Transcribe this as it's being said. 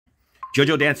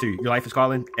JoJo Dancer, Your Life is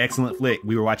Calling, excellent flick.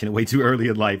 We were watching it way too early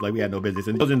in life, like we had no business.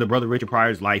 And it goes into Brother Richard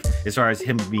Pryor's life as far as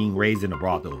him being raised in a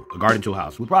brothel, a garden tool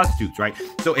house with prostitutes, right?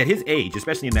 So at his age,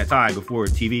 especially in that time before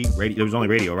TV, radio, there was only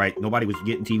radio, right? Nobody was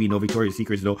getting TV, no Victoria's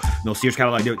Secrets, no Sears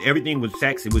catalog. Everything was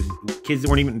sex. It was, kids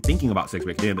weren't even thinking about sex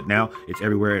back then, but now it's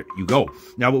everywhere you go.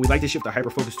 Now, what we like to shift the hyper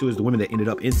focus to is the women that ended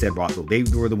up in said brothel. They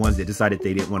were the ones that decided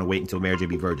they didn't want to wait until marriage and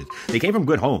be virgins. They came from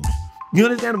good homes. You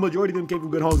understand, the majority of them came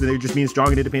from good homes and they're just being strong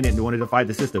and independent and wanted to fight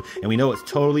the system. And we know it's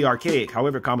totally archaic.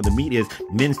 However, the meat is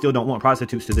men still don't want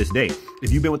prostitutes to this day.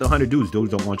 If you've been with 100 dudes, those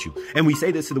don't want you. And we say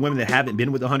this to the women that haven't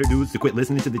been with 100 dudes to quit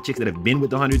listening to the chicks that have been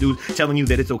with 100 dudes, telling you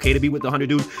that it's okay to be with 100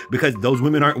 dudes because those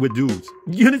women aren't with dudes.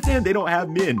 You understand? They don't have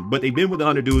men, but they've been with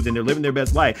 100 dudes and they're living their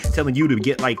best life, telling you to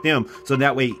get like them. So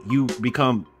that way you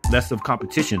become less of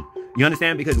competition. You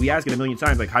understand? Because we ask it a million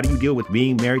times, like, how do you deal with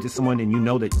being married to someone and you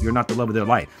know that you're not the love of their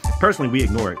life? Personally, we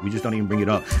ignore it. We just don't even bring it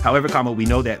up. However, we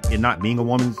know that in not being a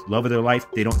woman's love of their life,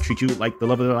 they don't treat you like the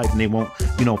love of their life and they won't,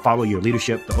 follow your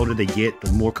leadership. The older they get,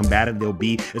 the more combative they'll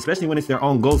be, especially when it's their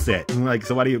own goal set. Like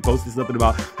somebody posted something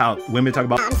about how women talk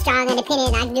about, I'm strong,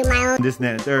 independent, I can do my own, this and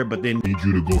that and third, but then need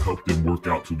you to go help them work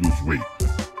out to lose weight.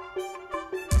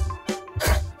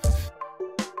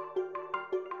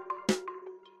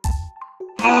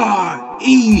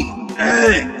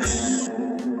 REX.